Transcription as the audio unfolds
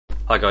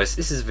Hi guys,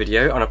 this is a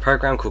video on a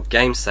program called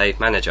GameSave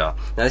Manager.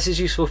 Now this is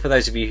useful for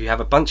those of you who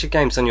have a bunch of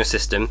games on your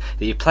system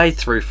that you've played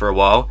through for a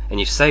while and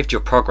you've saved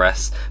your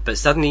progress, but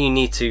suddenly you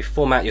need to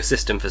format your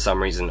system for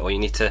some reason, or you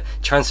need to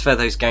transfer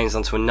those games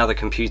onto another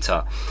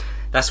computer.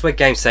 That's where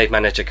GameSave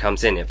Manager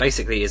comes in. It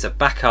basically is a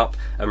backup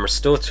and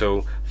restore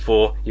tool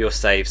for your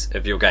saves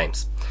of your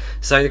games.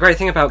 So the great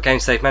thing about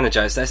GameSave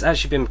Manager is that it's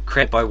actually been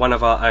created by one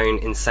of our own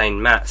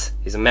Insane Matt.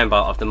 He's a member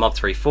of the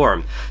Mob3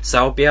 forum. So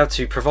I'll be able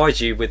to provide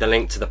you with a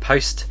link to the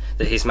post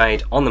that he's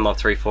made on the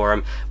Mob3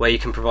 forum where you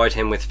can provide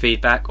him with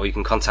feedback, or you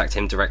can contact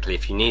him directly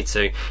if you need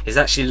to. He's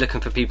actually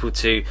looking for people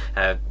to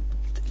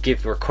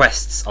give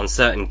requests on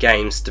certain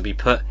games to be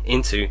put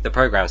into the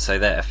program so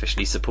they're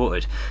officially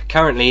supported.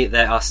 Currently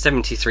there are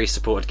 73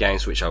 supported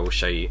games, which I will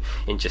show you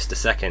in just a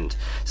second.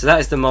 So that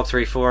is the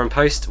Mob3 forum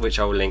post, which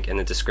I will link in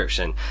the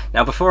description.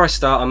 Now before I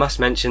start, I must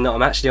mention that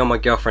I'm actually on my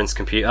girlfriend's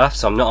computer,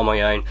 so I'm not on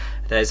my own.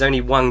 There's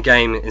only one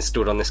game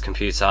installed on this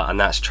computer, and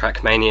that's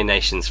Trackmania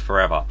Nations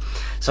Forever.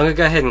 So I'm going to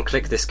go ahead and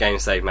click this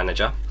GameSave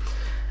Manager,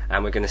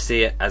 and we're going to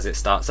see it as it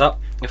starts up.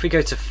 If we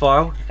go to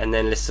File and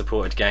then List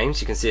Supported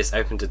Games, you can see it's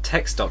opened a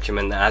text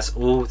document that has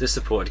all the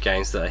supported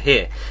games that are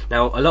here.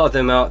 Now a lot of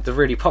them are the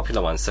really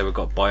popular ones, so we've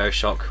got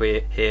Bioshock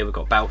here, we've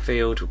got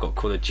Battlefield, we've got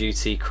Call of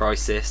Duty,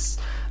 Crysis,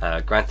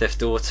 Grand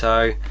Theft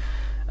Auto,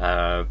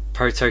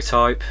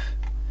 Prototype,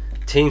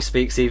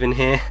 TeamSpeak's even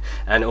here,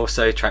 and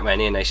also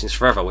Trackmania Nations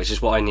Forever, which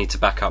is what I need to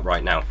back up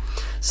right now.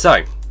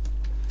 So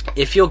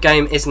if your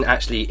game isn't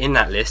actually in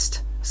that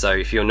list, so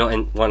if you're not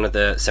in one of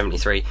the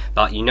 73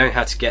 but you know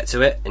how to get to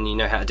it and you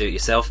know how to do it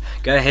yourself,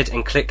 go ahead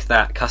and click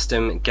that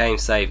custom game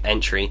save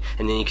entry,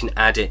 and then you can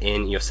add it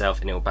in yourself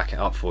and it will back it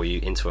up for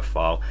you into a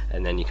file,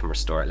 and then you can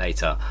restore it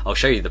later. I'll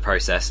show you the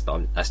process,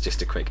 but that's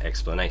just a quick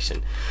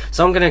explanation.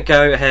 So I'm going to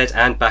go ahead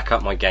and back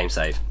up my game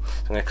save. So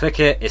I'm going to click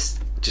it. It's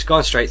just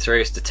gone straight through.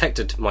 It's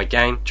detected my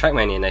game,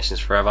 Trackmania Nations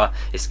Forever.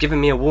 It's given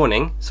me a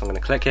warning, so I'm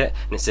going to click it,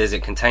 and it says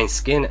it contains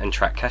skin and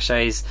track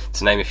caches,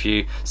 to name a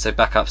few, so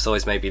backup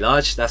size may be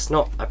large. That's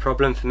not a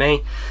problem for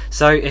me.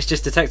 So it's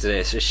just detected it.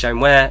 It's just shown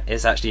where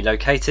it's actually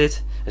located,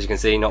 as you can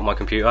see, not my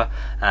computer,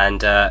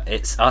 and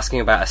it's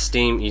asking about a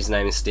Steam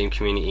username and Steam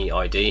community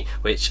ID,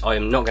 which I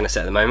am not going to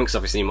set at the moment because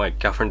obviously my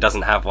girlfriend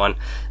doesn't have one,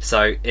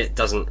 so it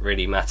doesn't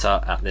really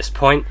matter at this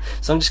point.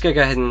 So I'm just going to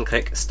go ahead and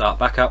click Start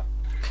Backup.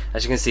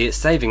 As you can see, it's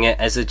saving it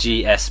as a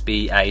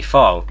GSBA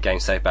file,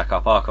 GameSave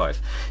Backup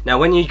Archive. Now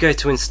when you go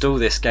to install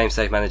this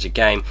GameSave Manager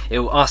game, it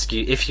will ask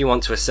you if you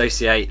want to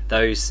associate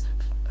those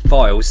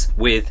files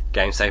with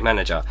GameSave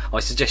Manager. I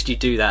suggest you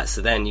do that,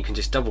 so then you can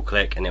just double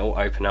click and it will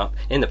open up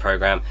in the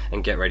program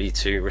and get ready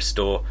to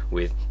restore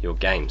with your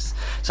games.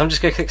 So I'm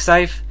just going to click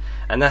Save,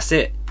 and that's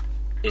it.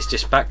 It's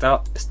just backed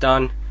up, it's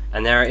done,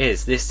 and there it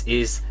is. This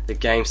is the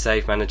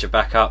GameSave Manager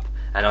backup,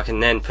 and I can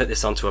then put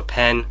this onto a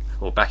pen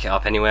or back it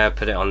up anywhere,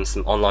 put it on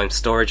some online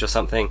storage or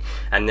something,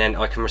 and then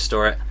I can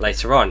restore it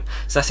later on.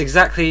 So that's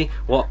exactly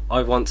what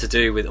I want to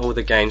do with all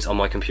the games on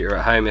my computer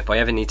at home if I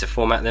ever need to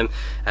format them.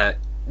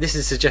 This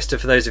is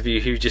suggested for those of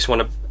you who just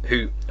want to,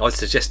 who I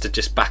suggest to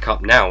just back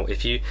up now.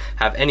 If you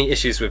have any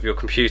issues with your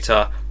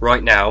computer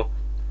right now,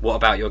 what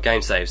about your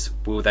game saves?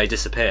 Will they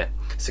disappear?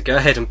 So go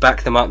ahead and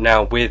back them up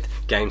now with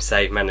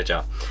GameSave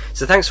Manager.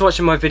 So thanks for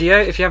watching my video.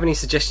 If you have any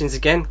suggestions,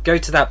 again, go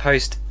to that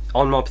post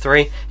on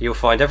Mob3, you'll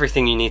find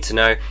everything you need to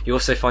know. You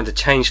also find a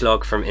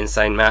changelog from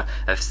Insane Matt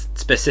of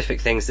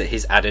specific things that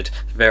he's added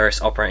for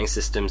various operating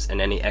systems and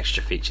any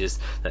extra features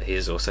that he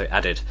has also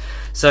added.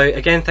 So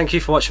again, thank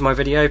you for watching my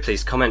video.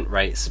 Please comment,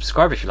 rate,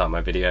 subscribe if you like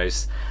my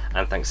videos,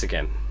 and thanks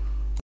again.